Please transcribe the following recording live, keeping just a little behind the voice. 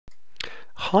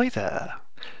Hi there,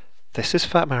 this is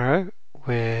Fatmarrow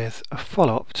with a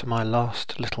follow-up to my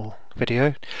last little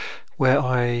video where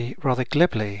I rather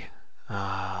glibly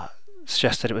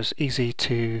suggested it was easy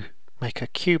to make a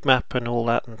cube map and all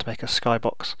that and to make a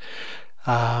skybox.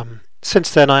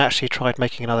 Since then I actually tried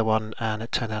making another one and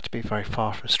it turned out to be very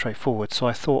far from straightforward, so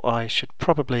I thought I should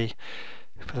probably,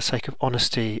 for the sake of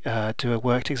honesty, do a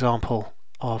worked example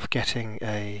of getting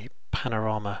a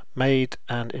panorama made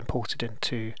and imported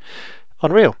into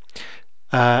Unreal.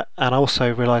 And I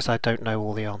also realised I don't know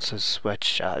all the answers,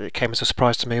 which it came as a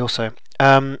surprise to me also.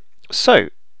 Earlier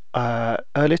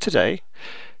today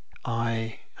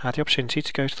I had the opportunity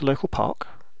to go to the local park,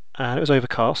 and it was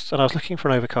overcast, and I was looking for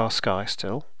an overcast sky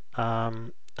still,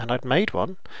 and I'd made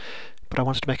one, but I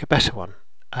wanted to make a better one.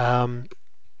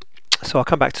 So I'll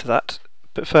come back to that,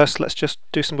 but first let's just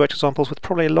do some worked examples with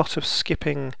probably a lot of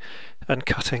skipping and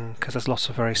cutting because there's lots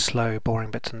of very slow,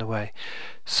 boring bits in the way.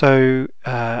 So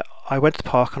I went to the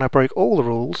park and I broke all the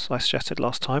rules I suggested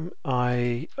last time.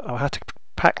 I had to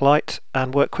pack light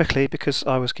and work quickly because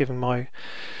I was giving my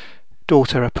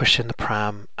daughter a push in the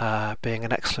pram, being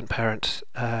an excellent parent,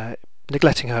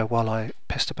 neglecting her while I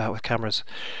pissed about with cameras.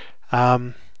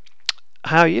 How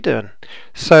are you doing?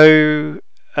 So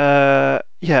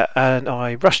yeah, and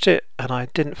I rushed it and I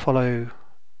didn't follow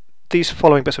these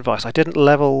following bits of advice. I didn't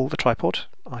level the tripod.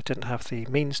 I didn't have the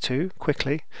means to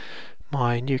quickly.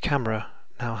 My new camera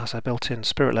now has a built-in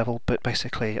spirit level, but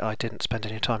basically I didn't spend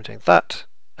any time doing that.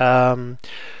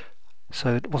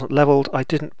 So it wasn't leveled. I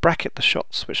didn't bracket the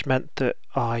shots, which meant that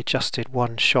I just did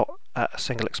one shot at a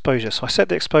single exposure. So I set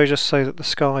the exposure so that the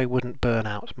sky wouldn't burn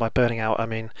out. By burning out I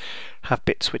mean have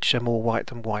bits which are more white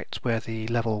than white, where the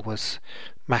level was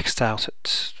maxed out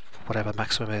at whatever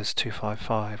maximum is,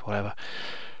 255, whatever.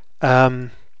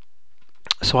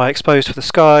 So I exposed for the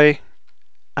sky,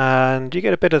 and you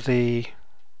get a bit of the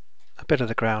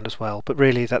ground as well, but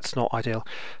really that's not ideal.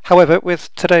 However,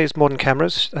 with today's modern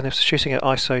cameras, and if shooting at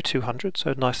ISO 200,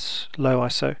 so nice low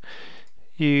ISO,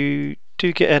 you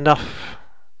do get enough.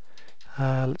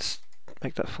 Let's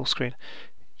make that full screen.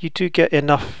 You do get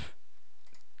enough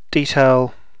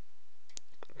detail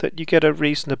that you get a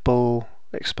reasonable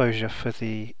exposure for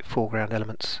the foreground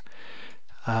elements.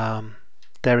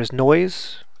 There is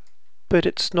noise, but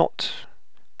it's not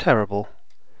terrible.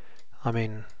 I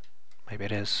mean, maybe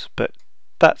it is, but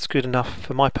that's good enough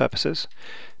for my purposes.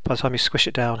 By the time you squish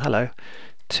it down,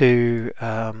 to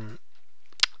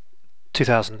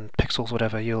 2000 pixels,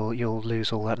 whatever, you'll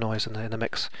lose all that noise in the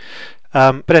mix.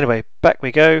 But anyway, back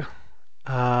we go.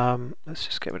 Let's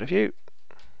just get rid of you.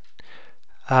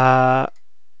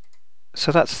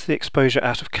 So that's the exposure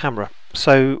out of camera.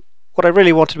 So what I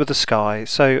really wanted with the sky,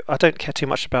 so I don't care too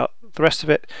much about the rest of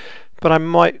it, but I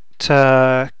might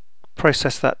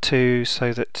process that too,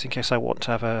 so that in case I want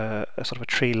to have a sort of a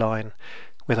tree line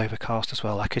with overcast as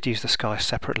well, I could use the sky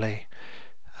separately.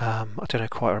 I don't know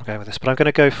quite where I'm going with this, but I'm going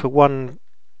to go for one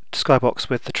skybox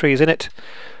with the trees in it.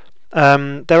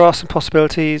 There are some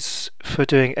possibilities for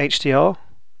doing HDR,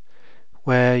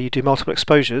 where you do multiple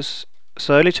exposures.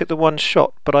 So I only took the one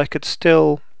shot, but I could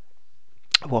still...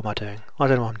 What am I doing? I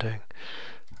don't know what I'm doing.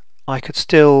 I could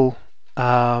still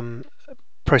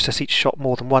process each shot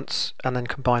more than once and then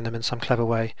combine them in some clever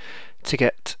way to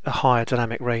get a higher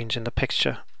dynamic range in the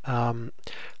picture.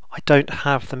 I don't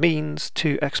have the means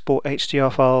to export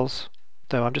HDR files,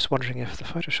 though I'm just wondering if the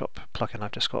Photoshop plugin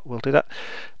I've just got will do that,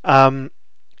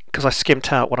 because I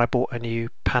skimped out when I bought a new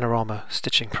panorama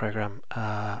stitching program.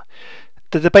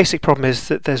 The basic problem is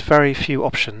that there's very few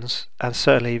options, and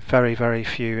certainly very, very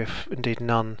few, if indeed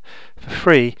none, for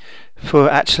free, for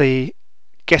actually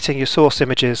getting your source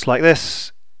images like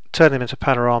this, turning them into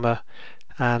panorama,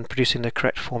 and producing the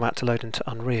correct format to load into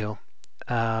Unreal.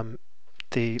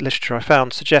 The literature I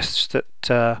found suggests that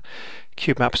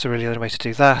cubemaps are really the only way to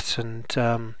do that, and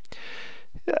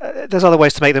there's other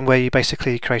ways to make them where you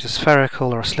basically create a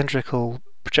spherical or a cylindrical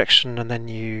projection, and then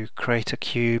you create a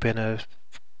cube in a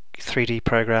 3D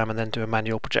program and then do a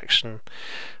manual projection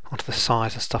onto the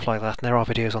sides and stuff like that, and there are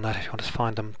videos on that if you want to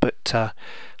find them, but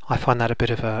I find that a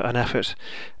bit of an effort.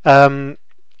 I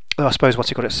suppose once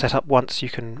you've got it set up once, you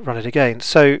can run it again.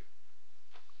 So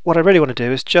what I really want to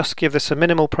do is just give this a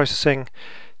minimal processing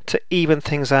to even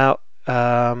things out,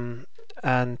 and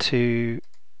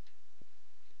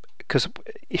because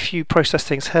if you process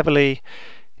things heavily,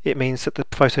 it means that the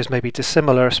photos may be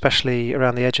dissimilar, especially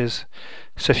around the edges.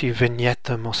 So if you vignette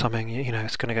them or something, you know,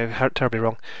 it's going to go terribly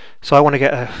wrong. So I want to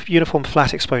get a uniform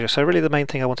flat exposure. So really the main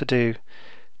thing I want to do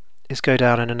is go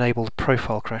down and enable the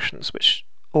profile corrections, which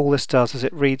all this does is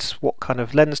it reads what kind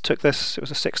of lens took this. It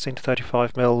was a 16 to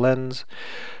 35mm lens.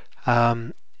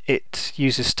 it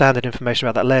uses standard information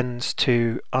about that lens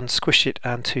to unsquish it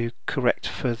and to correct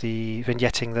for the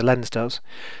vignetting the lens does.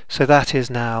 So that is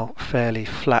now fairly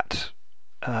flat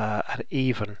and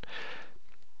even.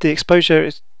 The exposure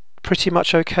is pretty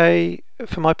much okay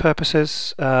for my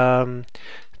purposes.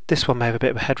 This one may have a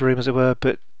bit of headroom, as it were,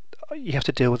 but you have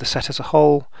to deal with the set as a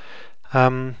whole.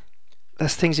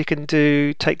 There's things you can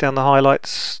do, take down the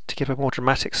highlights to give a more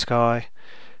dramatic sky,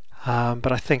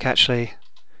 but I think actually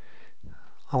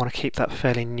I want to keep that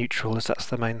fairly neutral, as that's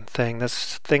the main thing.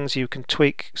 There's things you can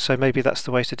tweak, so maybe that's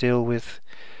the way to deal with,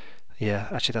 yeah,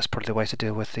 actually that's probably the way to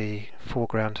deal with the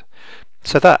foreground.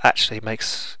 So that actually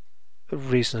makes a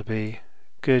reasonably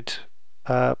good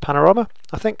panorama,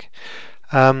 I think.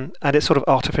 And it's sort of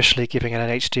artificially giving it an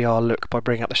HDR look by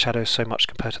bringing up the shadows so much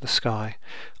compared to the sky.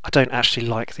 I don't actually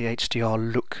like the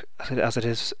HDR look as it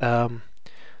is. Let's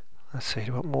see, do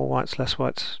you want more whites, less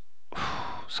whites?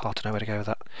 It's hard to know where to go with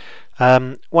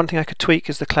that. One thing I could tweak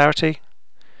is the clarity.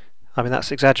 I mean,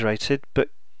 that's exaggerated, but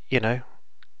you know,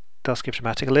 does give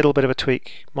dramatic. A little bit of a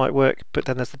tweak might work, but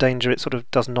then there's the danger it sort of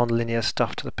does non-linear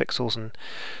stuff to the pixels and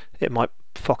it might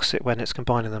fox it when it's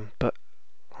combining them. But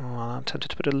I'm tempted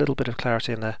to put a little bit of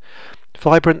clarity in there.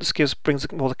 Vibrance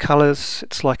brings more the colours.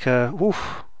 It's like a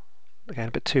again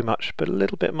a bit too much, but a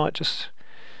little bit might just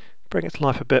bring it to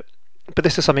life a bit. But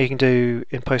this is something you can do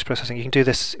in post-processing. You can do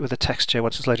this with the texture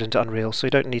once it's loaded into Unreal, so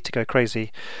you don't need to go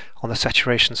crazy on the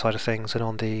saturation side of things and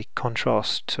on the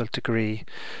contrast to a degree.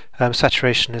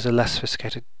 Saturation is a less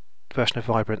sophisticated version of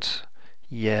vibrance.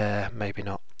 Yeah, maybe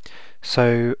not.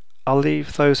 So I'll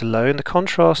leave those alone. The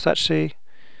contrast actually,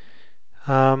 it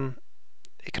can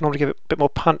normally give it a bit more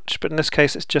punch, but in this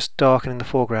case it's just darkening the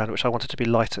foreground, which I want it to be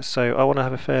lighter. So I want to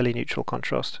have a fairly neutral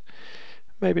contrast,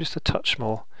 maybe just a touch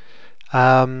more.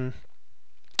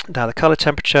 Now the colour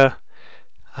temperature,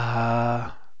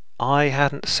 I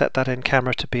hadn't set that in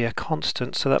camera to be a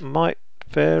constant, so that might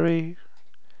vary.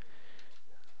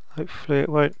 Hopefully it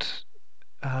won't.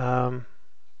 Yeah,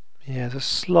 there's a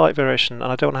slight variation,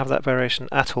 and I don't have that variation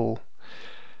at all.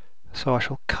 So I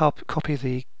shall copy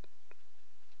the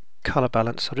colour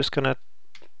balance. I'm just going to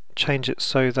change it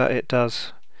so that it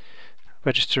does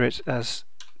register it as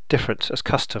different, as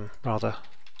custom rather.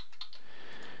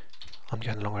 I'm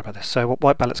going the long way about this. So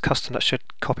white balance custom, that should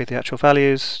copy the actual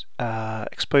values.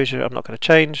 Exposure I'm not going to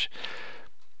change.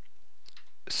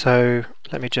 So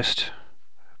let me just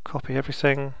copy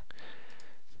everything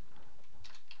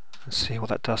and see what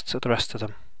that does to the rest of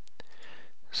them.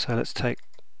 So let's take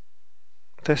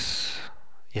this.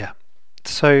 Yeah.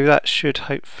 So that should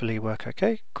hopefully work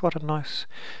okay. Quite a nice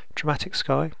dramatic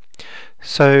sky.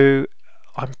 So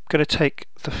I'm going to take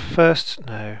the first,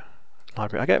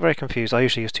 library. I get very confused. I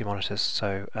usually use two monitors,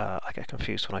 so I get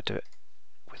confused when I do it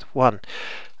with one.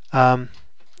 The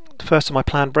first of my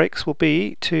planned breaks will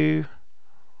be to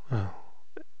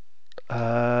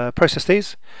process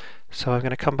these, so I'm going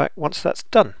to come back once that's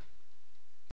done.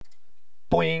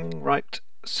 Boing, right,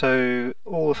 so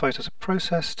all the photos are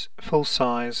processed, full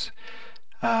size,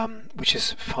 which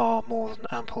is far more than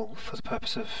ample for the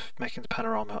purpose of making the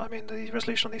panorama. I mean, the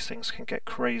resolution on these things can get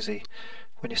crazy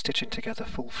when you're stitching together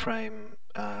full frame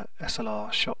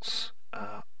SLR shots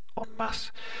en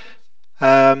masse.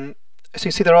 So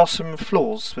you see there are some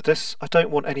flaws with this. I don't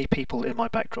want any people in my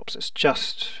backdrops. It's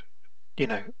just, you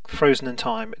know, frozen in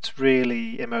time. It's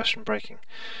really immersion breaking.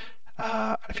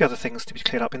 A few other things to be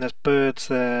cleared up. I mean, there's birds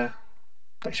there.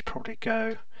 They should probably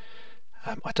go.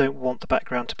 I don't want the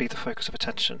background to be the focus of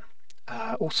attention.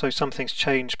 Also, some things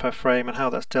change per frame, and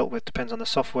how that's dealt with depends on the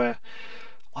software.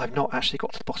 I've not actually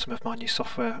got to the bottom of my new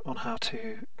software on how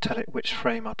to tell it which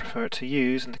frame I prefer it to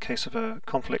use in the case of a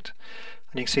conflict.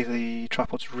 And you can see the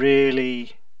tripod's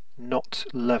really not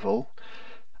level,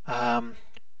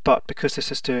 but because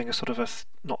this is doing a sort of a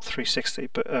not 360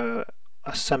 but a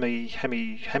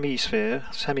hemisphere,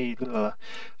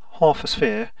 half a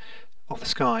sphere of the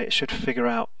sky, it should figure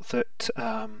out that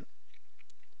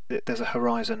there's a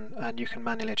horizon, and you can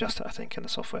manually adjust it, I think, in the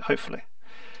software. Hopefully.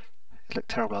 It looked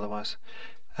terrible otherwise.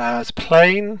 It's a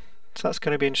plane, so that's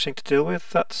going to be interesting to deal with.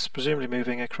 That's presumably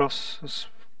moving across as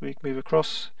we move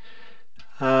across.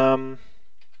 Yeah,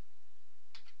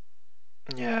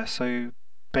 so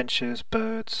benches,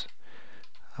 birds.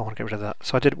 I want to get rid of that.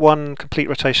 So I did one complete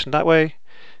rotation that way,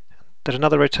 did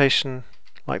another rotation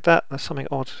like that. There's something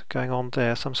odd going on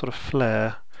there, some sort of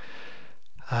flare.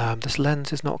 This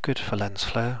lens is not good for lens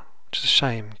flare, which is a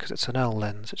shame because it's an L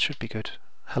lens. It should be good.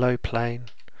 Hello, plane.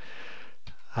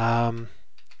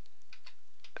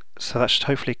 So that should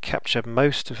hopefully capture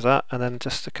most of that, and then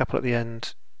just a couple at the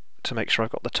end to make sure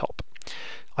I've got the top.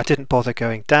 I didn't bother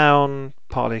going down,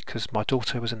 partly because my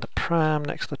daughter was in the pram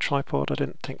next to the tripod. I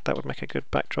didn't think that would make a good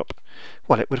backdrop.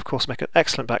 Well, it would of course make an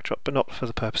excellent backdrop, but not for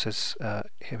the purposes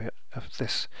here of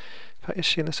this. In fact, is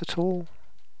she in this at all?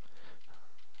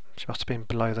 She must have been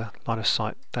below the line of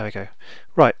sight. There we go.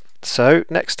 Right, so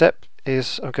next step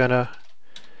is I'm going to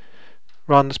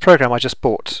run this program I just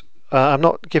bought. I'm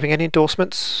not giving any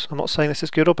endorsements. I'm not saying this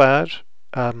is good or bad.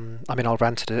 I mean, I'll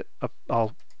rant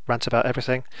about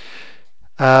everything.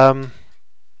 And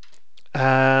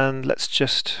let's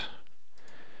just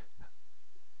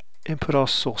input our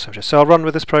source images. So I'll run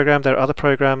with this program. There are other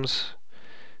programs.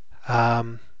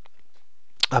 I'm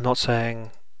not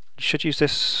saying you should use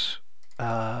this,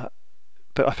 but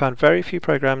I found very few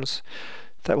programs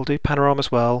that will do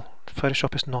panoramas well.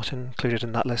 Photoshop is not included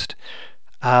in that list,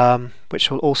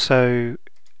 which will also,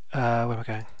 where am I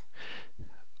going?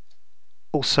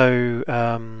 Also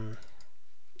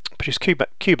produce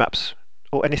cubemaps,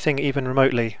 or anything even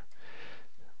remotely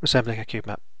resembling a cube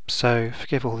map. So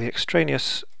forgive all the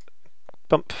extraneous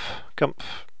gumph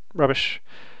rubbish.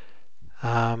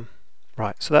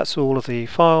 Right, so that's all of the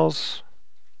files,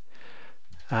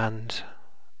 and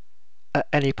at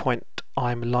any point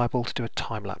I'm liable to do a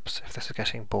time lapse if this is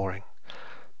getting boring.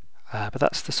 But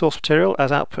that's the source material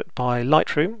as output by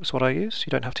Lightroom is what I use.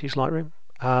 You don't have to use Lightroom.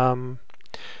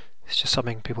 It's just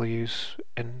something people use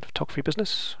in photography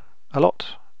business a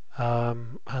lot.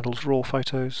 Handles raw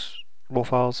photos, raw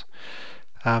files,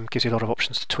 gives you a lot of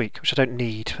options to tweak, which I don't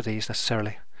need for these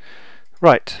necessarily.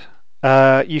 Right,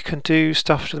 you can do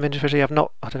stuff to them individually. I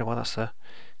don't know why that's there.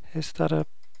 Is that a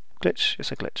glitch?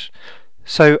 It's a glitch.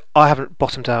 So I haven't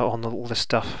bottomed out on all this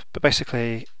stuff, but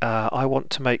basically I want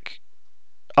to make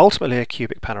ultimately a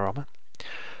cubic panorama.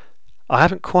 I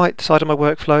haven't quite decided on my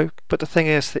workflow, but the thing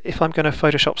is that if I'm going to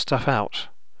Photoshop stuff out,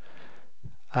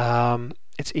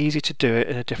 it's easy to do it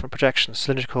in a different projection.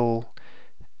 Cylindrical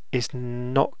is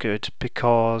not good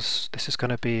because this is going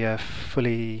to be a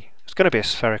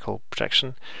spherical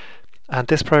projection, and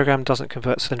this program doesn't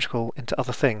convert cylindrical into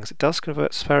other things. It does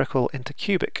convert spherical into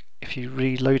cubic if you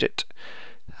reload it.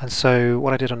 And so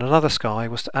what I did on another sky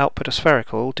was to output a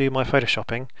spherical, do my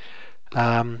photoshopping,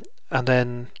 and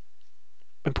then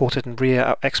import it and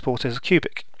re-export it as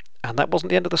cubic. And that wasn't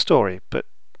the end of the story, but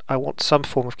I want some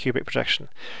form of cubic projection.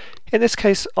 In this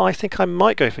case, I think I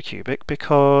might go for cubic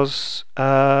because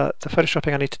the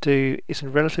photoshopping I need to do is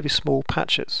in relatively small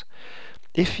patches.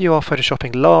 If you are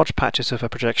photoshopping large patches of a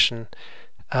projection,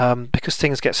 because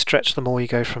things get stretched the more you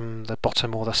go from the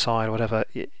bottom or the side or whatever,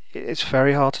 it's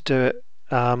very hard to do it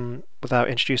without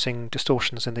introducing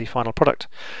distortions in the final product.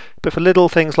 But for little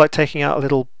things like taking out a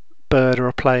little bird or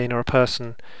a plane or a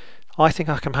person, I think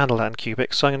I can handle that in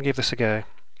cubic, so I'm going to give this a go.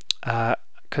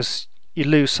 Because you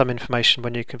lose some information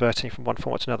when you're converting from one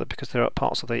format to another, because there are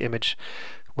parts of the image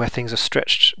where things are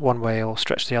stretched one way or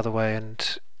stretched the other way,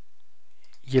 and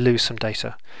you lose some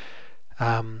data.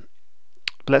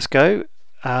 Let's go.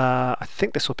 I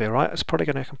think this will be alright. It's probably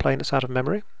going to complain it's out of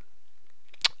memory.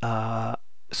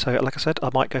 So like I said, I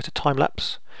might go to time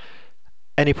lapse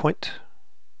any point.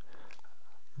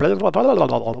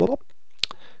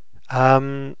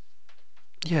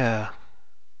 Yeah,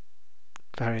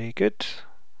 very good.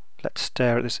 Let's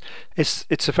stare at this.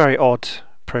 It's a very odd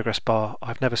progress bar.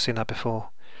 I've never seen that before.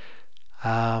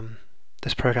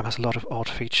 This program has a lot of odd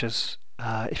features.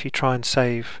 If you try and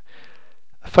save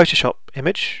a Photoshop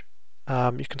image,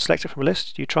 you can select it from a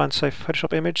list. You try and save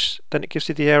Photoshop image, then it gives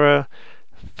you the error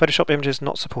Photoshop image is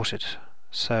not supported.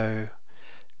 So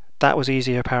that was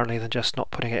easier apparently than just not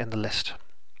putting it in the list.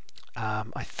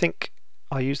 I think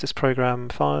I used this program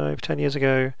 5-10 years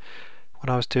ago when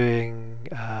I was doing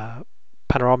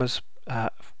panoramas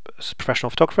as a professional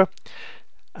photographer,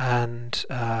 and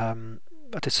I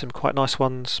did some quite nice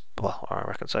ones, well I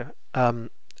reckon so,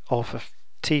 of a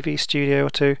TV studio or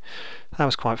two. That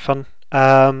was quite fun.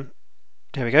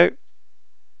 Here we go.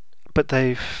 But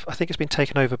I think it's been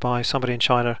taken over by somebody in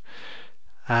China,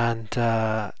 and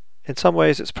in some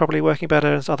ways it's probably working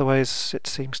better, in other ways it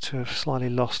seems to have slightly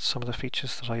lost some of the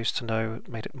features that I used to know,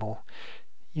 made it more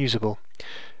usable.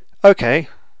 Okay,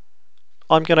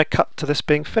 I'm going to cut to this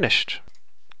being finished.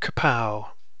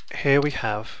 Kapow! Here we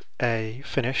have a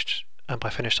finished, and by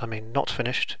finished I mean not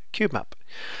finished, cube map.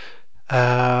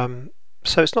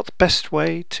 So it's not the best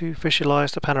way to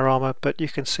visualize the panorama, but you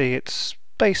can see it's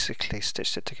basically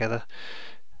stitched it together.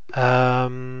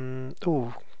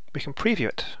 Oh, we can preview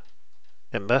it.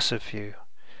 Immersive view.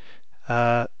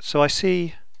 So I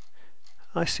see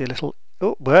a little.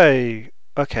 Oh, way.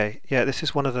 Okay, yeah, this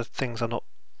is one of the things I'm not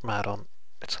mad on.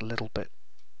 It's a little bit.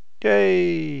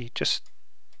 Yay! Just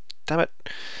damn it.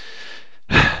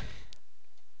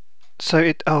 So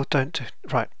it, oh, don't do,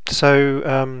 right.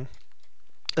 So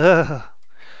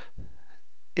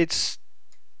it's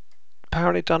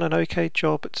apparently done an okay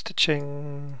job at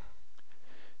stitching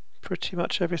pretty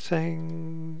much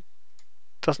everything.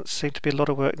 Doesn't seem to be a lot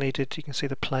of work needed. You can see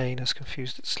the plane has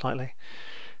confused it slightly.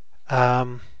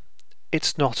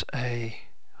 It's not a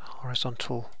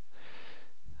horizontal,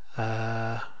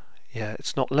 yeah,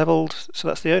 it's not leveled, so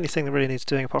that's the only thing that really needs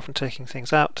doing apart from taking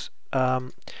things out.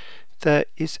 There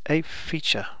is a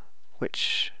feature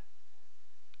which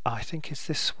I think is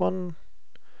this one.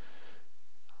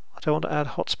 I don't want to add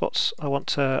hotspots.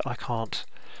 I can't.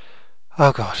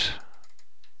 Oh god.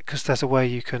 Because there's a way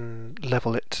you can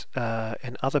level it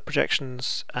in other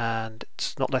projections, and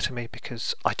it's not letting me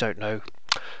because I don't know.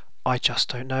 I just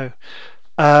don't know.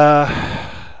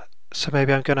 So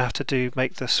maybe I'm going to have to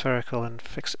make the spherical and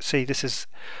fix it. See, this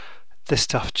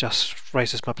stuff just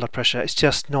raises my blood pressure. It's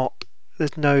just not.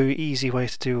 There's no easy way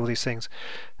to do all these things.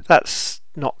 That's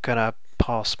not going to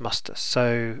pass muster.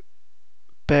 So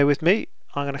bear with me.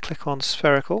 I'm going to click on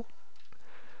spherical,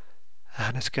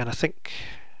 and it's going to think.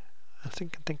 And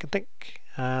think and think and think,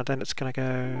 and then it's going to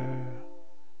go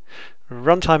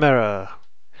runtime error.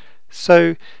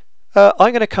 So I'm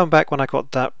going to come back when I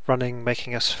got that running,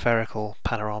 making a spherical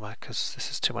panorama, because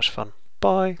this is too much fun.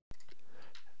 Bye.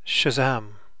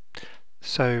 Shazam.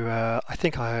 So I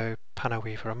think I owe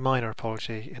Panoweaver a minor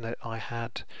apology in that I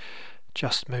had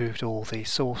just moved all the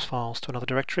source files to another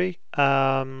directory,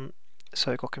 so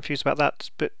I got confused about that,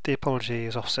 but the apology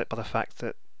is offset by the fact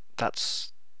that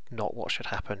that's not what should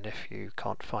happen if you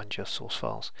can't find your source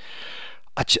files.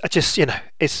 I just, you know,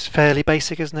 it's fairly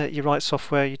basic, isn't it? You write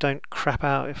software, you don't crap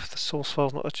out if the source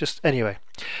file's not. Just anyway,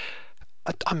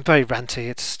 I'm very ranty.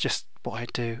 It's just what I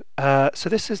do. So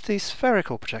this is the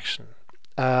spherical projection.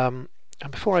 And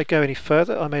before I go any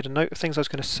further, I made a note of things I was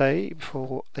going to say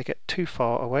before they get too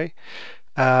far away.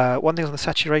 One thing on the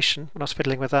saturation, when I was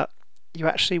fiddling with that, you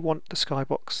actually want the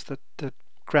skybox, the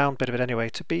ground bit of it anyway,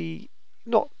 to be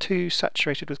not too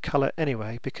saturated with colour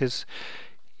anyway, because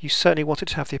you certainly want it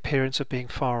to have the appearance of being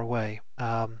far away.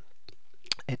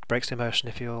 It breaks the immersion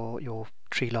if your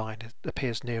tree line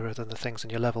appears nearer than the things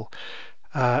in your level.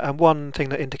 And one thing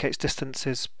that indicates distance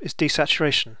is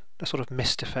desaturation, a sort of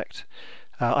mist effect.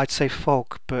 I'd say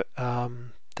fog, but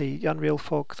the Unreal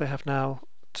fog they have now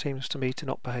seems to me to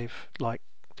not behave like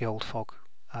the old fog.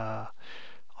 I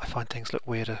find things look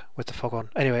weirder with the fog on.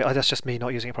 Anyway, that's just me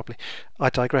not using it properly. I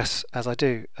digress as I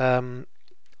do. And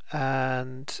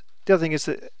the other thing is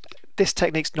that this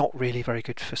technique's not really very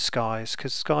good for skies,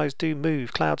 because skies do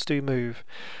move, clouds do move,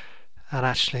 and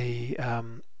actually,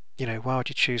 you know, why would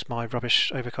you choose my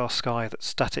rubbish overcast sky that's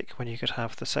static when you could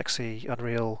have the sexy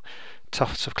Unreal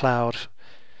tufts of cloud,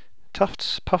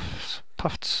 puffs.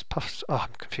 Oh,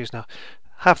 I'm confused now.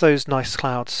 Have those nice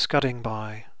clouds scudding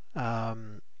by.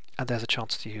 And there's a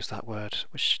chance to use that word,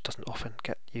 which doesn't often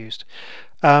get used.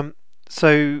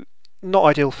 So not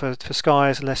ideal for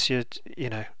skies unless you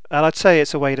know. And I'd say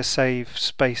it's a way to save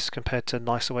space compared to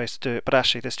nicer ways to do it. But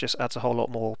actually, this just adds a whole lot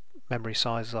more memory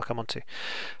size, as I'll come on to.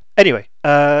 Anyway,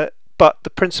 but the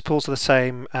principles are the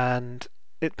same, and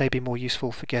it may be more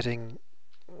useful for getting,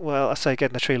 well, I say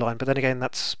getting the tree line, but then again,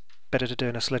 that's better to do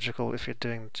in a cylindrical if you're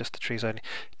doing just the trees only.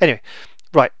 Anyway,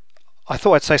 right. I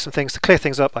thought I'd say some things to clear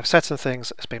things up. I've said some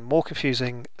things. It's been more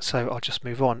confusing, so I'll just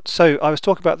move on. So I was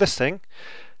talking about this thing,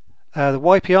 the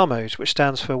YPR mode, which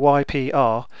stands for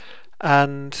YPR,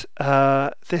 and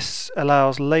this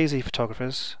allows lazy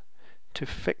photographers to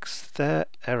fix their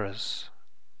errors.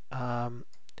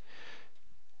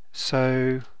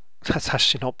 So that's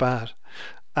actually not bad.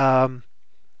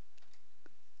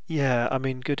 Yeah, I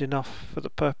mean, good enough for the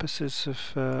purposes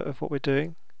of what we're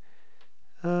doing.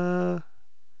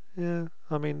 Yeah,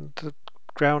 I mean, the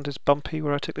ground is bumpy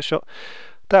where I took the shot.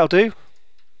 That'll do.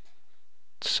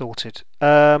 Sorted.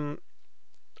 I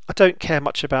don't care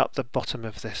much about the bottom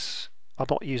of this. I'm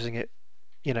not using it.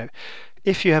 You know,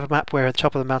 if you have a map where at the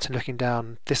top of the mountain looking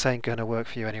down, this ain't going to work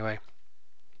for you anyway.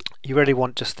 You really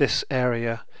want just this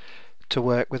area to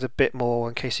work with a bit more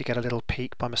in case you get a little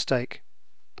peak by mistake.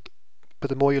 But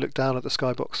the more you look down at the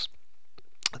skybox,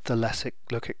 the less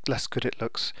good it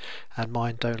looks, and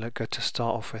mine don't look good to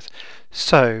start off with.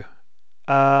 So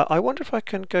I wonder if I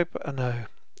can go. No,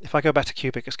 if I go back to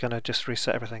cubic, it's going to just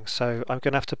reset everything. So I'm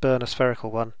going to have to burn a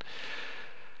spherical one.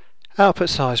 Output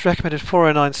size recommended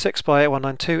 4096 by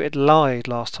 8192. It lied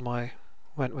last time I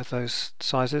went with those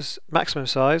sizes. Maximum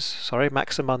size,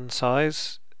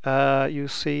 you'll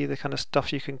see the kind of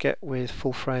stuff you can get with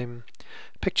full frame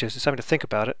pictures. It's having to think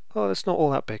about it. Oh, it's not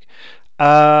all that big.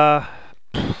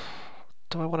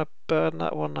 Do I want to burn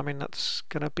that one? I mean, that's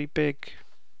going to be big.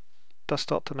 does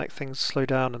start to make things slow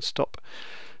down and stop.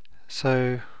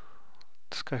 So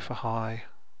let's go for high.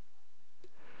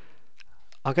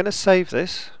 I'm going to save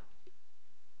this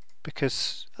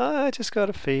because I just got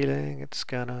a feeling it's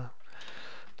gonna,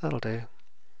 that'll do.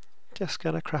 Just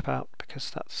gonna crap out because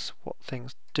that's what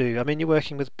things do. I mean, you're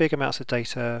working with big amounts of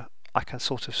data. I can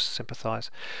sort of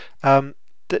sympathise. Some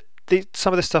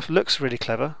of this stuff looks really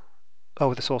clever. Oh,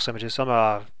 with the source images,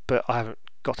 but I haven't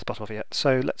got to the bottom of it yet.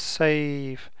 So let's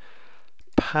save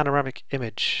panoramic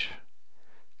image.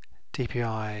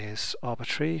 DPI is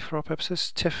arbitrary for our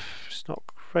purposes. TIFF is not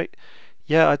great.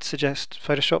 Yeah, I'd suggest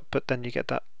Photoshop, but then you get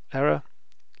that error.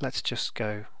 Let's just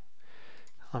go.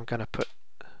 I'm going to put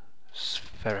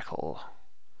spherical,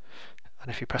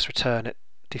 and if you press return it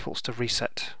defaults to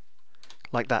reset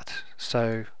like that.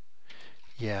 So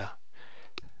yeah,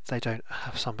 they don't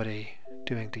have somebody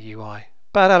doing the UI.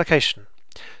 Bad allocation.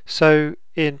 So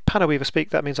in Panoweaver speak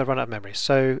that means I've run out of memory,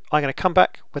 so I'm going to come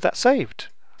back with that saved.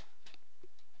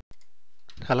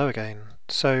 Hello again.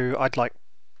 So I'd like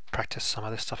practice some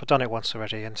of this stuff. I've done it once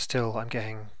already and still I'm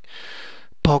getting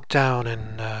bogged down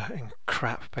in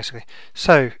crap basically.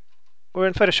 So we're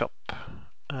in Photoshop,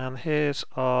 and here's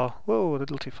our, whoa, a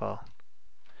little too far,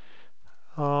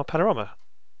 our panorama.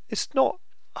 It's not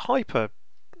hyper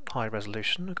high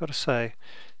resolution, I've got to say.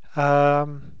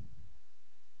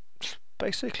 It's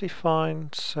basically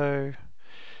fine. So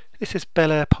this is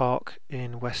Belair Park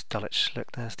in West Dulwich.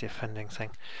 Look, there's the offending thing.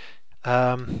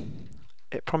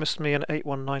 It promised me an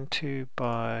 8192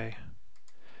 by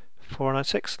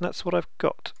 496, and that's what I've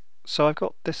got. So I've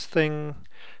got this thing.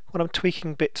 When I'm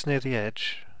tweaking bits near the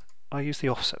edge, I use the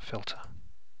offset filter,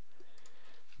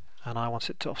 and I want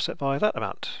it to offset by that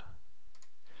amount.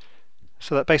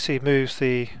 So that basically moves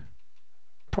the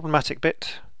problematic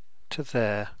bit to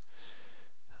there.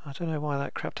 I don't know why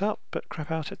that crapped out, but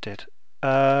crap out it did.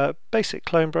 Basic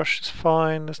clone brush is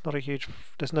fine.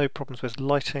 There's no problems with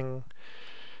lighting.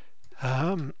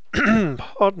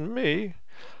 Pardon me.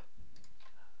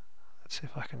 Let's see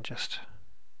if I can just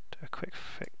do a quick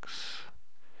fix.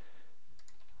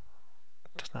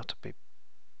 Doesn't have to be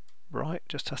right,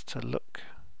 just has to look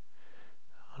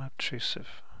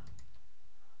unobtrusive.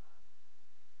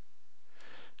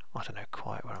 I don't know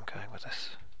quite where I'm going with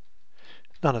this.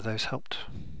 None of those helped.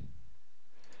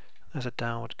 There's a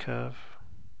downward curve.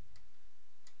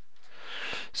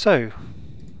 So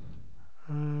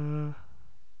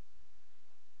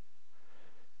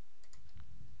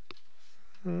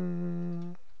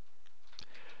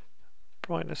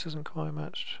brightness isn't quite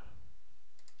matched.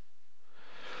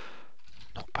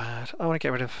 Not bad. I want to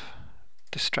get rid of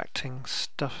distracting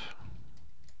stuff.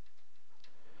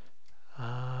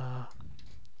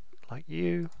 Like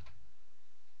you.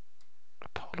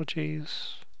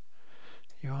 Apologies.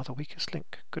 You are the weakest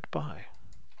link. Goodbye.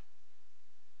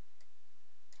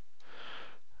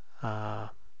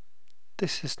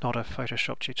 This is not a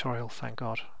Photoshop tutorial, thank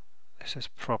God. This is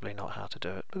probably not how to do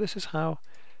it, but this is how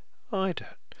I do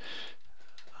it.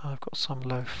 I've got some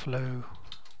low flow.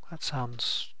 That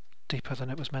sounds deeper than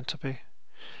it was meant to be.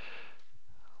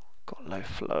 Got low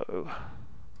flow.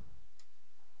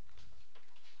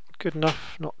 Good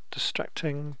enough, not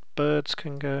distracting. Birds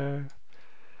can go.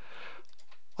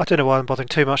 I don't know why I'm bothering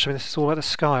too much. I mean, this is all about the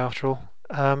sky after all,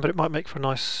 but it might make for a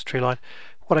nice tree line.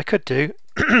 What I could do,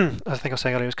 as I think I was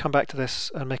saying earlier, is come back to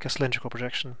this and make a cylindrical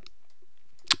projection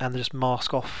and just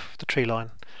mask off the tree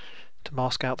line to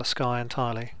mask out the sky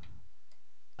entirely.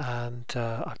 And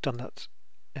I've done that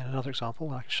in another example.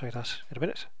 I can show you that in a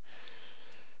minute.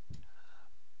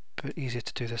 But easier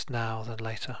to do this now than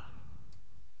later.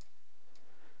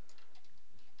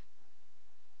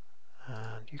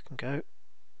 And you can go.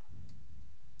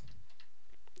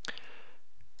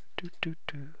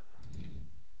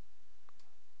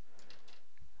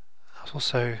 I was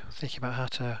also thinking about how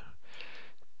to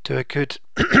do a good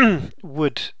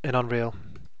wood in Unreal.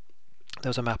 There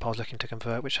was a map I was looking to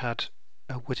convert which had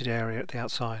a wooded area at the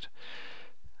outside,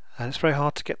 and it's very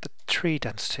hard to get the tree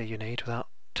density you need without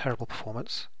terrible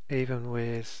performance, even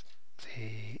with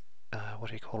the what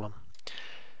do you call them,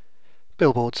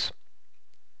 billboards.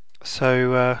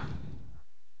 So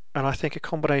and I think a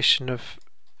combination of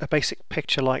a basic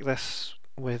picture like this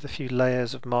with a few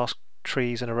layers of masked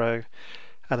trees in a row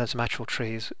and then some actual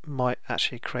trees might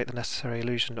actually create the necessary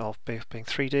illusion of both being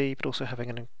 3D but also having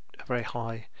a very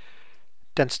high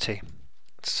density,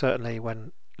 certainly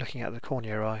when looking at the corner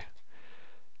of your eye.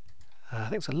 I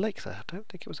think there's a lake there, I don't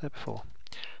think it was there before.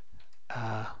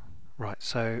 Right,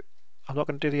 so I'm not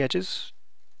going to do the edges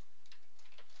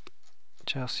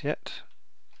just yet.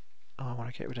 I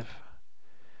want to get rid of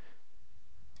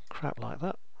crap like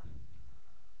that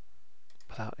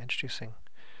without introducing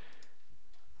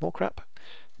More crap.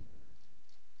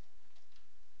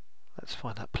 Let's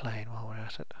find that plane while we're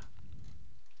at it.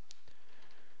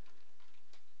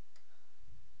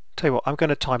 Tell you what, I'm going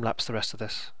to time lapse the rest of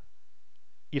this.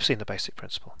 You've seen the basic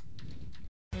principle.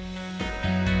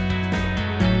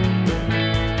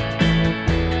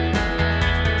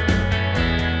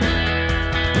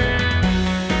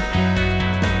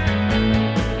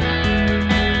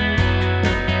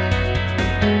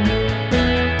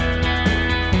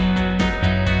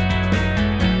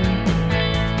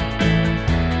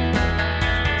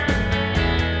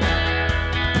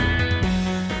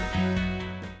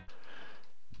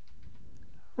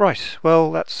 Right,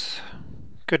 well that's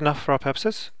good enough for our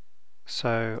purposes,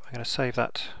 so I'm going to save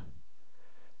that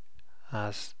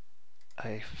as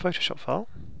a Photoshop file.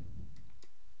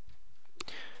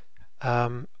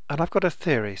 And I've got a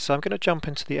theory, so I'm going to jump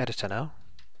into the editor now.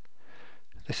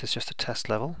 This is just a test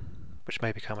level, which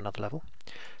may become another level.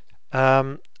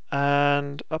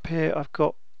 And up here I've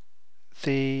got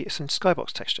some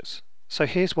skybox textures. So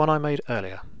here's one I made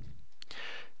earlier.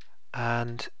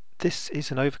 And this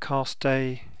is an overcast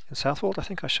day in Southwold. I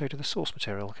think I showed you the source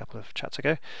material a couple of chats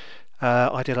ago.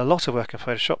 I did a lot of work in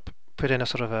Photoshop, put in a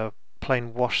sort of a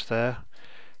plain wash there,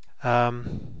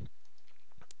 and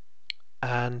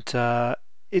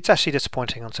it's actually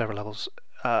disappointing on several levels.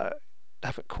 I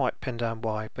haven't quite pinned down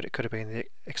why, but it could have been the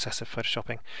excessive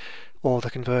photoshopping or the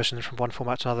conversion from one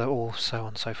format to another, or so on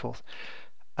and so forth.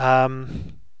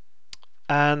 And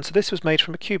so this was made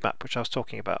from a cubemap, which I was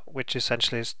talking about, which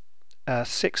essentially is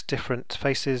 6 different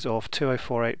faces of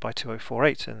 2048 by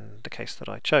 2048 in the case that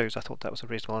I chose. I thought that was a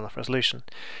reasonable enough resolution.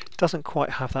 It doesn't quite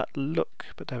have that look,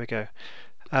 but there we go.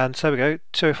 And so we go,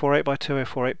 2048 by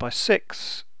 2048 by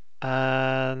 6,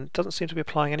 and doesn't seem to be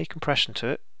applying any compression to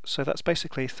it, so that's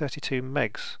basically 32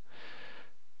 megs.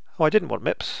 Oh, I didn't want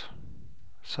MIPS,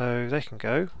 so they can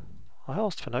go. I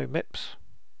asked for no MIPS.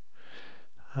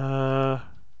 Or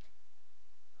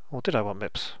did I want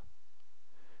MIPS?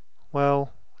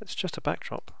 Well, it's just a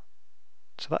backdrop,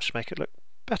 so that should make it look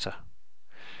better.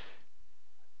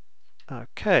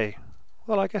 Okay,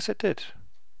 well I guess it did.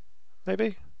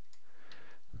 Maybe?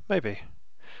 Maybe.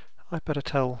 I'd better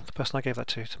tell the person I gave that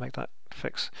to make that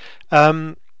fix.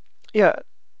 Yeah,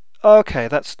 okay,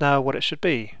 that's now what it should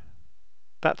be.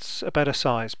 That's a better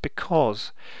size,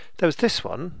 because there was this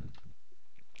one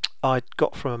I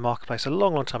got from a marketplace a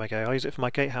long time ago. I use it for my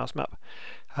gatehouse map.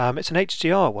 It's an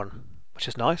HDR one, which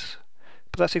is nice.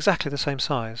 But that's exactly the same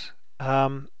size,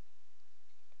 and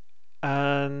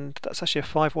that's actually a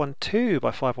 512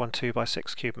 by 512 by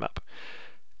 6 cube map.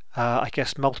 I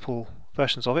guess multiple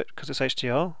versions of it because it's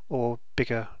HDR, or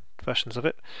bigger versions of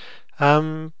it,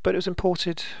 but it was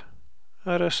imported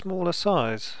at a smaller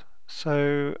size,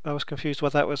 so I was confused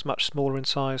whether that was much smaller in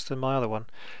size than my other one.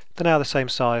 They're now the same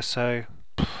size, so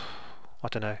I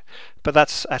don't know, but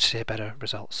that's actually a better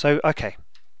result. So okay,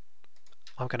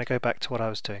 I'm going to go back to what I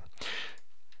was doing.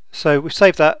 So we've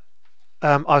saved that.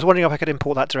 I was wondering if I could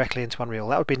import that directly into Unreal.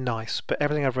 That would be nice, but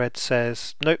everything I've read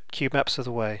says nope, cube maps are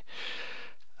the way.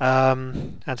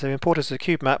 And to import as a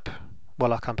cube map,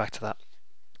 well, I'll come back to that.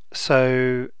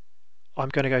 So I'm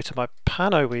going to go to my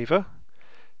Panoweaver,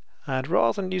 and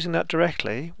rather than using that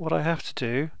directly, what I have to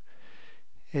do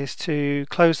is to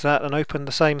close that and open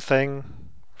the same thing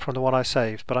from the one I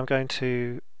saved. But I'm going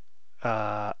to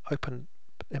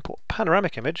import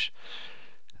panoramic image,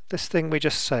 this thing we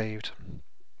just saved,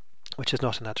 which is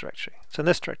not in that directory. It's in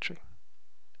this directory.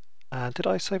 And did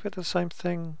I save it the same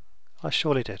thing? I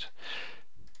surely did.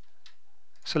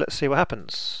 So let's see what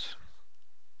happens.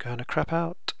 Going to crap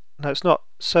out. No, it's not.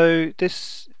 So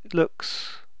this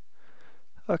looks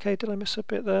okay. Did I miss a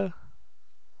bit there?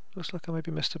 Looks like I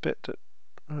maybe missed a bit. That,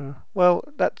 well,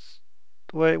 that's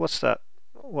wait. What's that?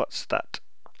 What's that?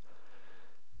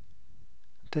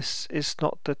 This is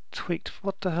not the tweaked.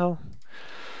 What the hell?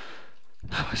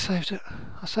 Oh, I saved it.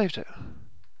 I saved it.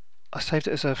 I saved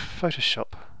it as a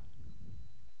Photoshop.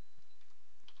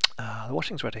 The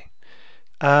washing's ready.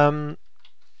 Does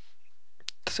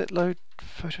it load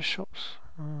Photoshops?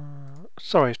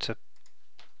 Sorry to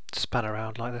span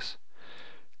around like this.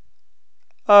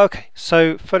 Okay,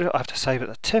 so I have to save it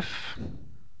the TIFF.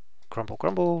 Grumble,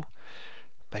 grumble.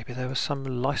 Maybe there was some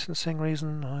licensing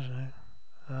reason. I don't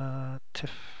know.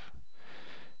 TIFF.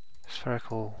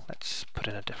 Spherical. Let's put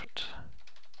in a different.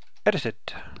 Edited.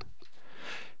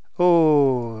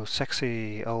 Oh,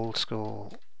 sexy, old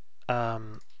school.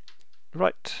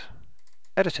 Right.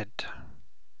 Edited.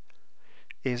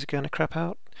 Is it going to crap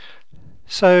out?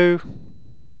 So,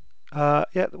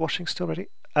 yeah, the washing's still ready.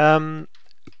 Right.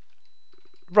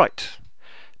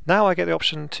 Now I get the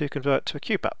option to convert to a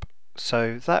cube map.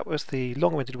 So that was the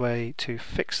long-winded way to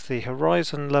fix the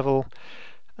horizon level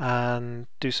and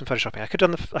do some photoshopping. I could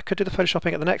do the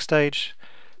photoshopping at the next stage.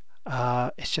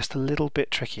 It's just a little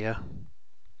bit trickier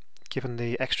given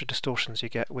the extra distortions you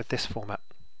get with this format,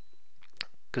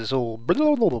 because it's all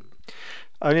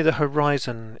only the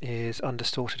horizon is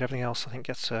undistorted. Everything else I think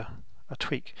gets a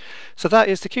tweak. So that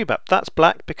is the cubemap. That's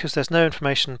black because there's no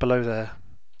information below there,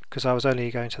 because I was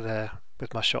only going to there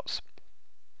with my shots,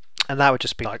 and that would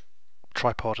just be like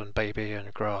tripod and baby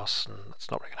and grass, and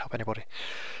that's not really going to help anybody.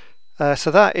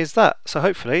 So that is that. So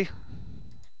hopefully,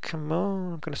 come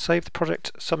on, I'm going to save the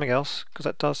project something else, because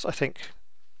that does, I think,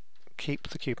 keep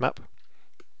the cubemap.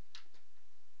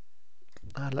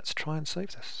 And let's try and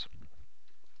save this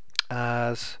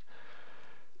as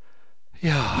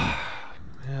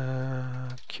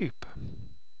cube.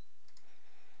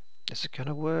 Is it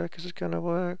gonna work? Is it gonna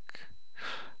work?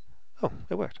 Oh,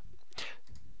 it worked.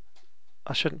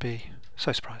 I shouldn't be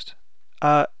so surprised.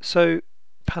 So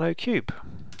Pano cube.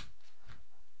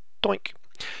 Doink.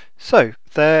 So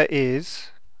there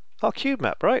is our cube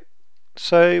map, right?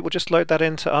 So we'll just load that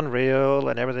into Unreal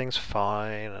and everything's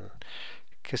fine. And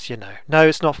because no,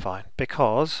 it's not fine,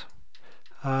 because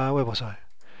where was I?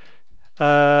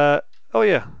 Oh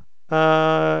yeah,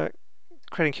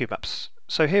 creating cube maps.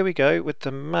 So here we go with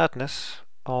the madness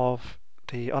of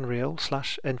the Unreal /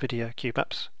 NVIDIA cube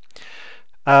maps.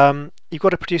 You've got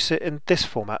to produce it in this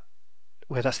format,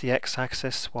 where that's the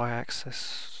x-axis,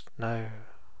 y-axis, no,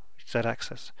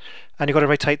 z-axis, and you've got to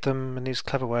rotate them in these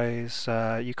clever ways.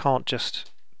 You can't just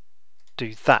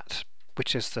do that,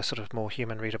 which is the sort of more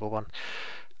human readable one.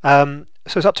 So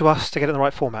it's up to us to get it in the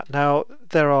right format. Now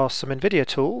there are some NVIDIA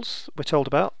tools we're told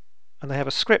about, and they have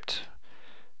a script,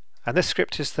 and this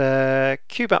script is the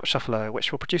cubemap shuffler,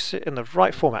 which will produce it in the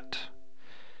right format.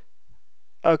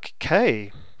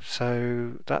 Okay,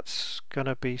 so that's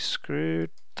gonna be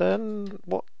screwed then.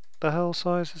 What the hell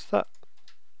size is that?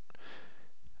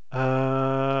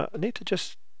 I need to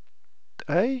just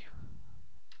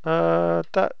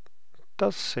that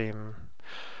does seem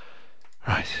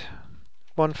right.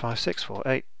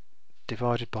 15648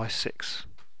 divided by 6.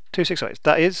 268.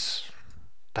 That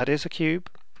is a cube.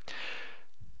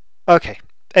 Okay.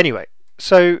 Anyway,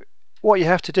 so what you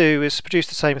have to do is produce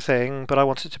the same thing, but I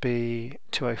want it to be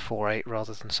 2048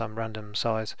 rather than some random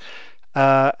size.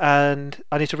 And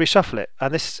I need to reshuffle it.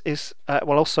 And this is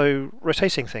well, also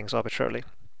rotating things arbitrarily.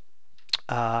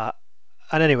 And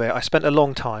anyway, I spent a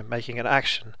long time making an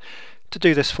action to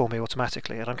do this for me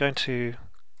automatically, and I'm going to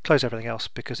close everything else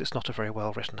because it's not a very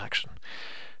well written action.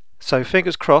 So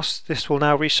fingers crossed this will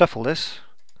now reshuffle this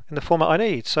in the format I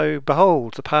need. So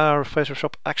behold, the power of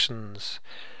Photoshop actions.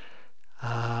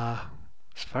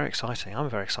 It's very exciting. I'm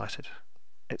very excited.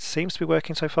 It seems to be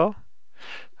working so far.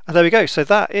 And there we go. So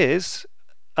that is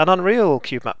an Unreal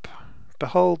cube map.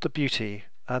 Behold the beauty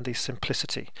and the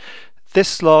simplicity.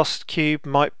 This last cube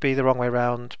might be the wrong way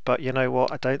around, but you know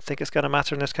what? I don't think it's going to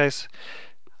matter in this case.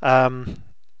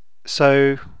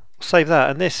 So save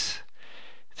that, and this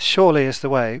surely is the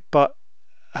way, but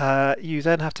you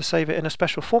then have to save it in a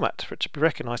special format for it to be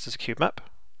recognized as a cube map.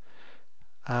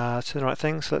 To the right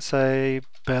thing, so let's say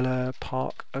Belair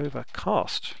Park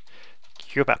Overcast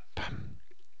cube map,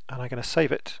 and I'm going to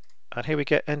save it, and here we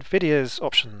get NVIDIA's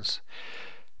options.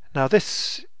 Now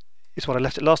this is what I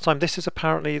left it last time. This is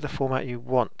apparently the format you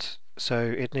want, so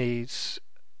it needs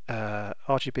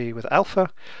RGB with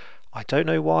alpha. I don't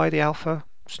know why the alpha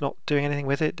is not doing anything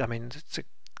with it. I mean, it's a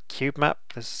cube map,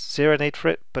 there's zero need for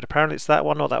it, but apparently it's that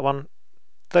one, not that one.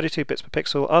 32 bits per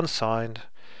pixel, unsigned.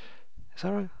 Is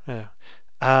that right? Yeah.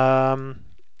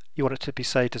 You want it to be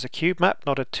saved as a cube map,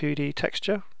 not a 2D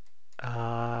texture,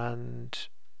 and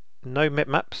no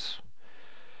mipmaps.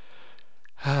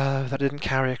 That didn't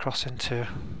carry across into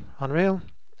Unreal,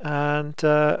 and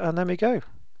then we go.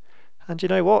 And you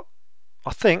know what?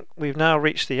 I think we've now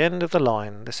reached the end of the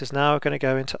line. This is now going to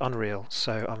go into Unreal,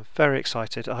 so I'm very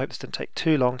excited. I hope this didn't take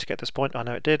too long to get to this point. I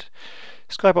know it did.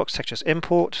 Skybox textures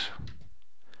import,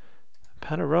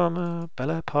 panorama,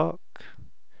 Belair Park.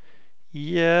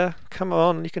 Yeah, come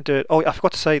on, you can do it. Oh, I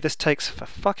forgot to say this takes for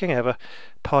fucking ever.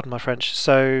 Pardon my French.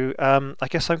 So I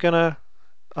guess I'm gonna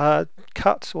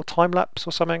cut or time lapse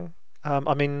or something.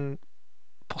 I mean,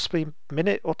 possibly a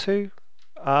minute or two.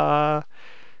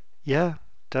 Yeah.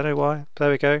 Don't know why.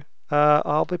 There we go.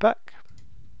 I'll be back,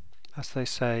 as they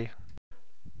say.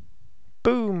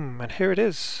 Boom! And here it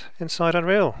is inside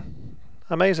Unreal.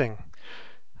 Amazing.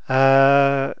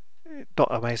 Not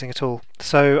amazing at all.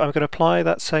 So I'm going to apply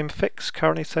that same fix.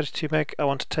 Currently 32 meg. I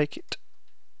want to take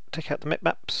out the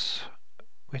mipmaps,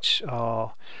 which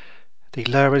are the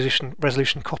lower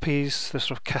resolution copies, the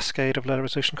sort of cascade of lower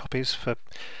resolution copies for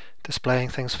displaying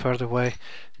things further away,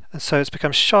 and so it's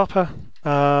become sharper.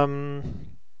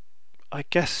 I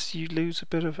guess you lose a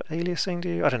bit of aliasing, do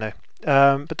you? I don't know,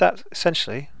 but that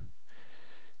essentially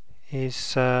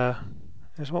is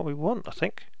what we want, I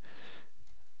think,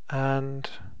 and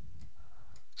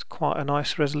it's quite a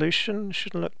nice resolution.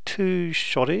 Shouldn't look too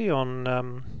shoddy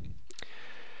on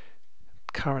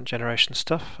current generation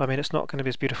stuff. I mean, it's not going to be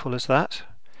as beautiful as that.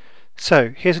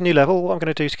 So here's a new level. What I'm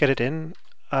going to do to get it in,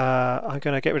 I'm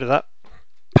going to get rid of that.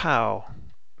 Pow!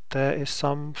 There is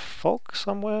some fog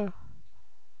somewhere.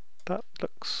 That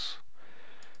looks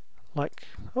like,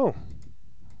 oh,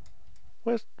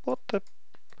 where's what the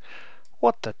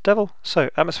devil? So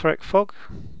atmospheric fog,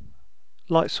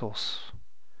 light source.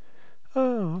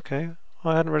 Oh, okay.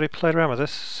 I hadn't really played around with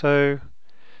this. So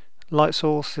light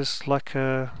source is like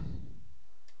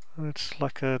it's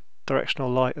like a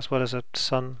directional light as well as a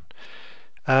sun.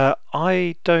 I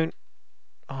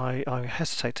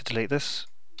hesitate to delete this,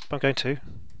 but I'm going to.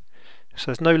 So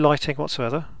there's no lighting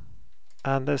whatsoever,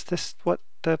 and there's this, let's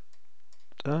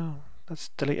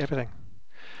delete everything.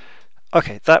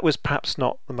 Okay, that was perhaps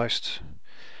not the most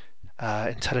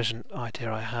intelligent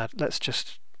idea I had. Let's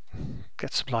just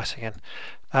get some lighting in.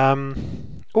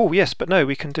 Oh yes, but no,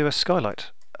 we can do a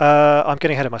skylight. I'm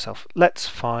getting ahead of myself. Let's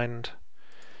find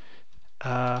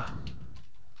no,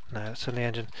 it's in the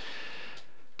engine.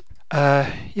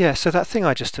 Yeah, so that thing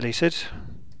I just deleted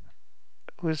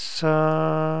was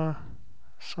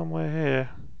somewhere here.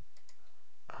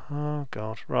 Oh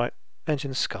god, right,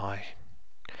 engine sky.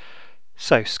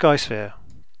 So sky sphere,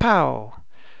 pow,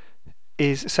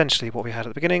 is essentially what we had at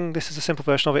the beginning. This is a simple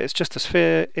version of it. It's just a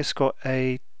sphere. It's got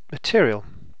a material.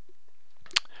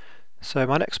 So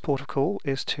my next port of call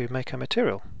is to make a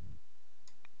material.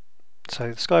 So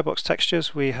the skybox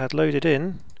textures we had loaded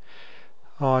in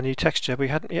our new texture, we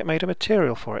hadn't yet made a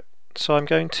material for it. So I'm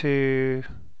going to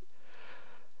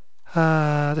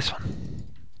this one.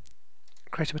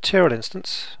 Create a material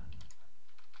instance.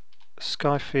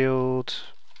 Sky field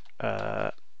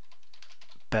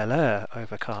Belair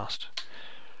overcast.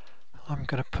 I'm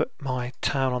going to put my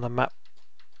town on the map.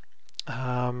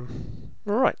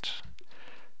 Right.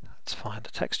 Let's find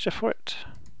a texture for it.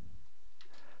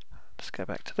 Let's go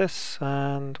back to this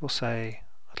and we'll say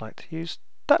I'd like to use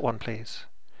that one, please.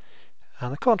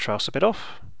 And the contrast's a bit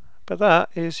off, but that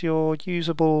is your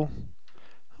usable.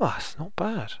 Oh, it's not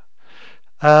bad.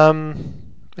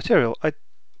 Material.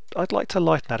 I'd like to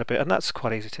lighten that a bit, and that's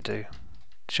quite easy to do.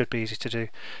 Should be easy to do.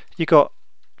 You got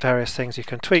various things you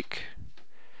can tweak.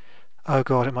 Oh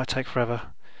god, it might take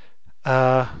forever.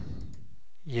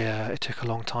 Yeah, it took a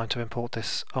long time to import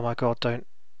this. Oh my god, don't.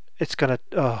 It's gonna.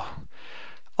 Oh,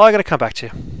 I'm gonna come back to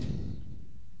you.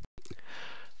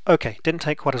 Okay, didn't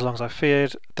take quite as long as I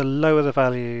feared. The lower the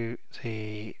value, so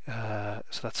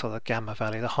that's sort of the gamma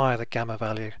value. The higher the gamma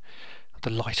value, the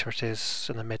lighter it is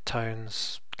in the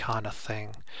mid-tones kind of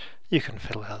thing. You can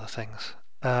fiddle with other things.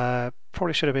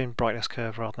 Probably should have been brightness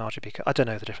curve rather than RGB curve. I don't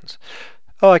know the difference.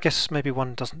 Oh, I guess maybe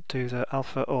one doesn't do the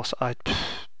alpha, or I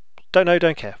don't know,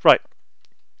 don't care. Right,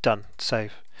 done,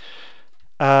 save.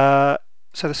 So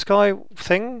the sky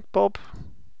thing, Bob,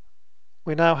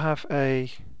 we now have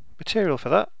a material for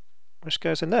that, which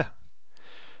goes in there.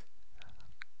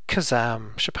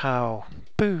 Kazam, shapow,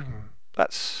 boom.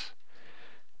 That's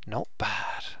not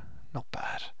bad, not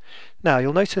bad. Now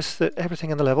you'll notice that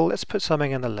everything in the level, let's put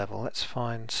something in the level. Let's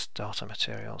find starter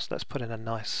materials. Let's put in a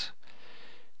nice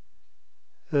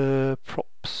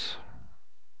props.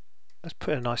 Let's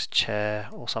put in a nice chair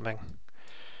or something.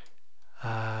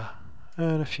 And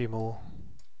a few more.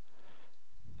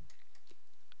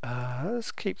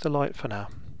 Let's keep the light for now.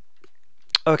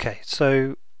 Okay,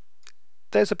 so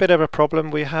there's a bit of a problem.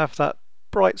 We have that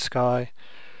bright sky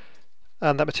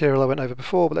and that material I went over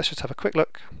before, but let's just have a quick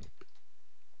look.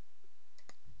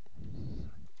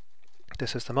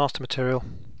 This is the master material.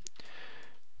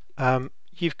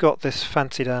 You've got this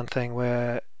fancy down thing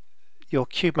where your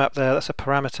cube map there, that's a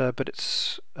parameter, but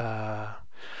it's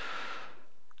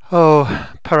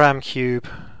param cube.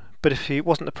 But if it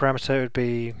wasn't the parameter, it would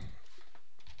be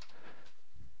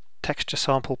texture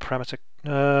sample parameter.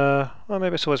 Well,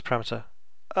 maybe it's always parameter.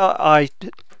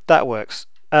 That works.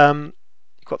 You've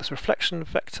got this reflection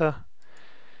vector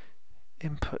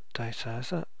input data. Is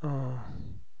that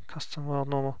custom world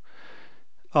normal?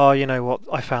 Oh, you know what?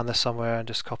 I found this somewhere and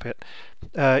just copy it.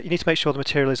 You need to make sure the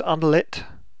material is unlit.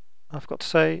 I've got to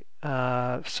say,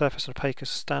 surface and opaque is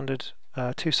standard.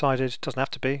 Two-sided doesn't have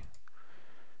to be.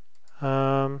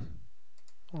 It'll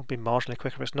be marginally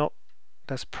quicker if it's not.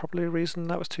 There's probably a reason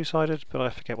that was two-sided, but I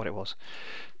forget what it was.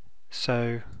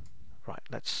 So Right,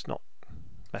 let's not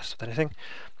mess with anything.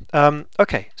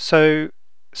 Okay, so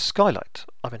skylight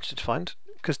I'm interested to find,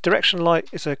 because direction light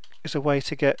is a way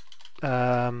to get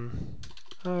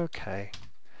okay,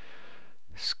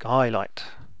 skylight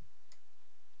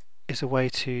is a way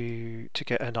to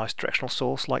get a nice directional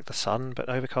source like the sun, but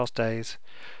overcast days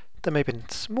there may be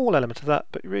a small element of that,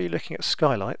 but really looking at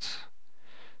skylights,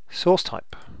 source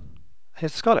type,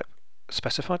 here's the skylight,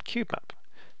 specified cube map.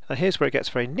 And here's where it gets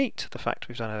very neat, the fact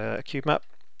we've done a cube map.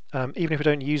 Even if we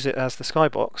don't use it as the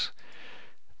skybox,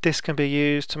 this can be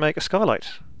used to make a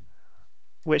skylight,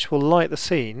 which will light the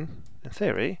scene, in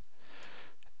theory,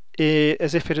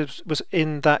 as if it was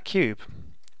in that cube.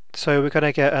 So we're going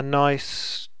to get a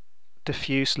nice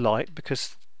diffuse light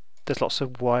because there's lots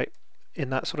of white in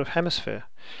that sort of hemisphere.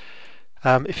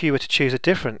 If you were to choose a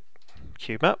different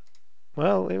cube map,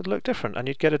 well, it would look different, and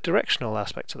you'd get a directional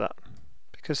aspect to that,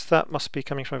 because that must be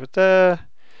coming from over there.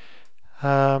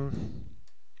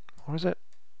 Or is it?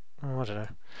 Oh, I don't know.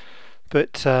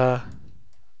 But have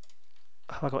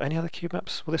I got any other cube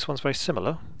maps? Well, this one's very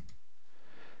similar.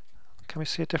 Can we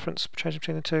see a difference changing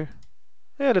between the two?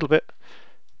 Yeah, a little bit.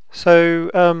 So,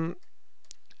 and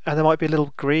there might be a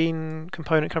little green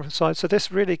component coming from the side. So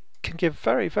this really can give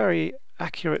very, very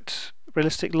accurate,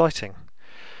 realistic lighting.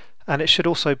 And it should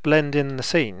also blend in the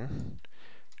scene.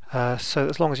 So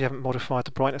as long as you haven't modified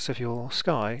the brightness of your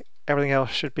sky, everything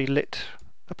else should be lit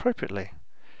appropriately.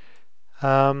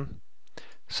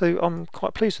 So I'm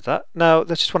quite pleased with that. Now,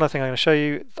 there's just one other thing I'm going to show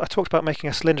you. I talked about making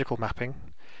a cylindrical mapping,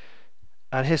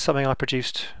 and here's something I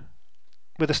produced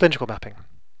with a cylindrical mapping.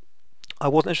 I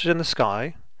wasn't interested in the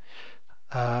sky,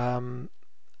 and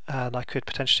I could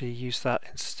potentially use that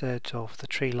instead of the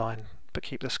tree line, but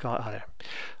keep the sky. I don't know.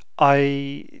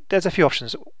 There's a few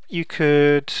options. You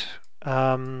could,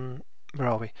 where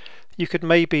are we? You could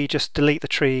maybe just delete the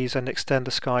trees and extend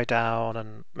the sky down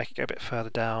and make it go a bit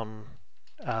further down.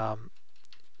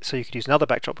 So you could use another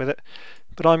backdrop with it,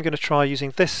 but I'm going to try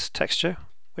using this texture,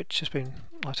 which has been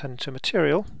lightened to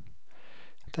material.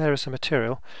 There is the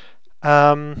material.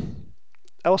 I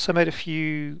also made a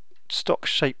few stock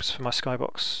shapes for my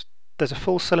skybox. There's a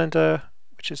full cylinder,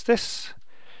 which is this,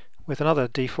 with another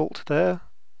default there.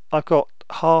 I've got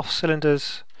half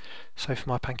cylinders, so for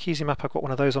my Pankesi map I've got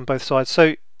one of those on both sides.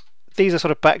 So these are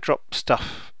sort of backdrop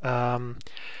stuff.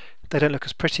 They don't look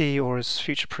as pretty or as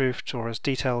future-proofed or as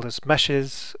detailed as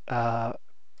meshes,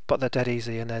 but they're dead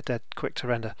easy and they're dead quick to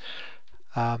render.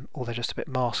 Or they're just a bit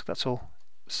masked, that's all.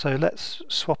 So let's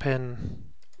swap in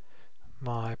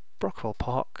my Belair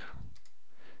Park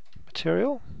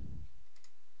material.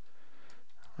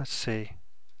 Let's see.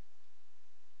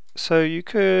 So you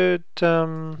could,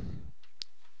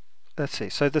 let's see,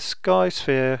 so the sky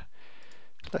sphere,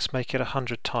 let's make it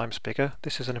 100 times bigger.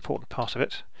 This is an important part of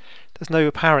it. There's no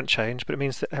apparent change, but it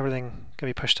means that everything can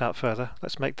be pushed out further.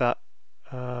 Let's make that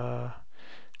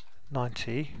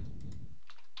 90.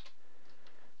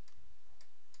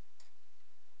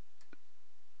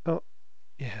 Oh,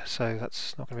 yeah, so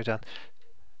that's not going to be done.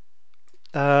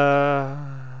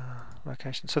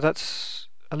 Location, so that's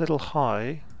a little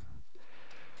high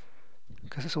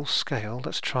because it's all scale.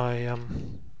 Let's try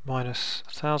minus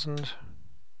 1,000,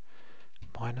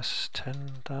 minus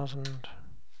 10,000.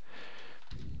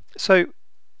 So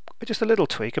just a little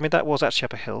tweak. I mean, that was actually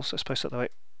up a hill, so it's supposed to look that way.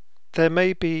 There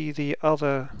may be the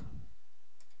other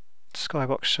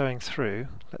skybox showing through.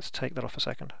 Let's take that off a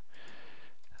second.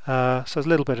 So there's a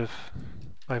little bit of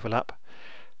overlap,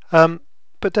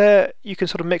 but there you can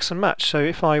sort of mix and match. So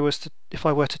if I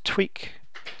were to tweak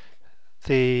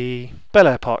the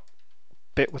Belair Park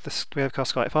bit with the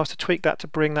overcast sky, if I was to tweak that to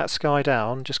bring that sky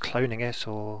down, just cloning it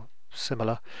or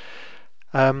similar,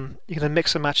 you can then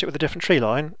mix and match it with a different tree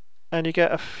line, and you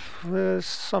get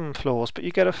some flaws, but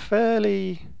you get a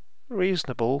fairly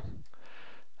reasonable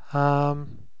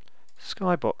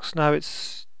skybox. Now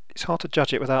it's hard to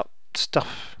judge it without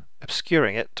stuff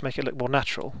obscuring it to make it look more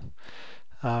natural.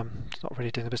 It's not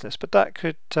really doing the business, but that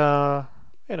could,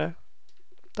 you know,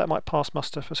 that might pass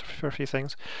muster for a few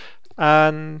things.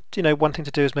 And you know, one thing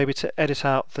to do is maybe to edit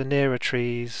out the nearer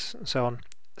trees and so on.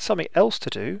 Something else to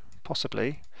do,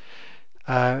 possibly,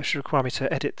 should require me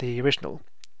to edit the original,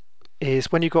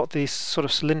 is when you've got these sort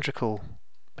of cylindrical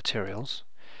materials,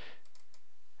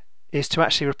 is to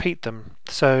actually repeat them.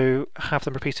 So have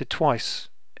them repeated twice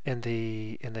in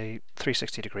the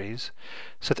 360 degrees,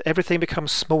 so that everything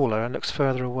becomes smaller and looks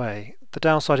further away. The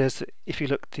downside is that if you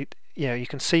look, you know, you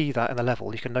can see that in the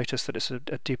level, you can notice that it's a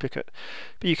duplicate,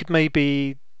 but you could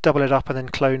maybe double it up and then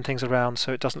clone things around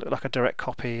so it doesn't look like a direct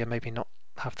copy, and maybe not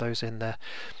have those in there.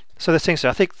 So there's things there.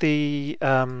 I think the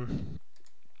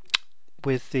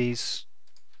with these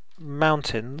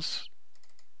mountains,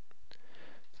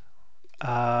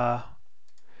 not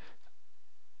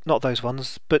those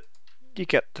ones, but you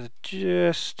get the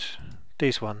gist.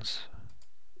 These ones.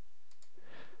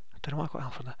 I don't know why I got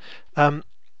alpha there.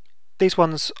 These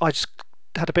ones, I just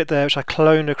had a bit there which I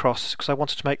cloned across because I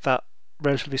wanted to make that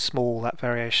relatively small, that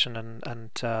variation,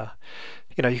 and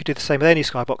you know, you could do the same with any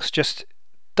skybox, just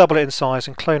double it in size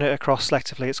and clone it across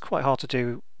selectively. It's quite hard to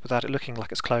do without it looking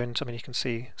like it's cloned. I mean, you can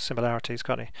see similarities,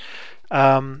 can't you?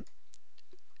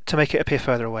 To make it appear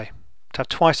further away. To have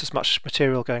twice as much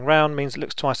material going round means it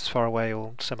looks twice as far away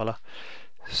or similar.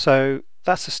 So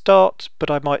that's a start,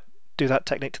 but I might do that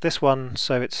technique to this one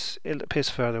so it appears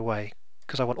further away,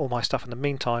 because I want all my stuff in the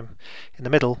meantime, in the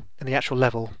middle, in the actual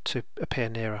level, to appear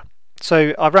nearer.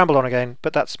 So I've rambled on again,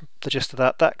 but that's the gist of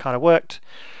that. That kind of worked.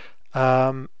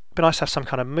 Be nice to have some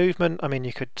kind of movement. I mean,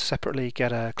 you could separately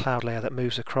get a cloud layer that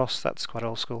moves across. That's quite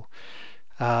old school.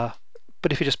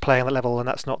 But if you're just playing the level and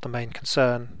that's not the main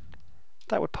concern,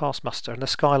 that would pass muster. And the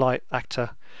skylight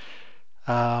actor,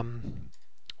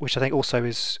 which I think also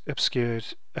is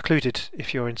occluded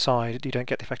if you're inside, you don't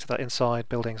get the effect of that inside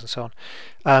buildings and so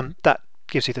on. That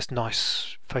gives you this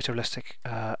nice photorealistic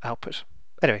output.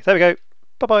 Anyway, there we go.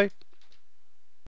 Bye bye.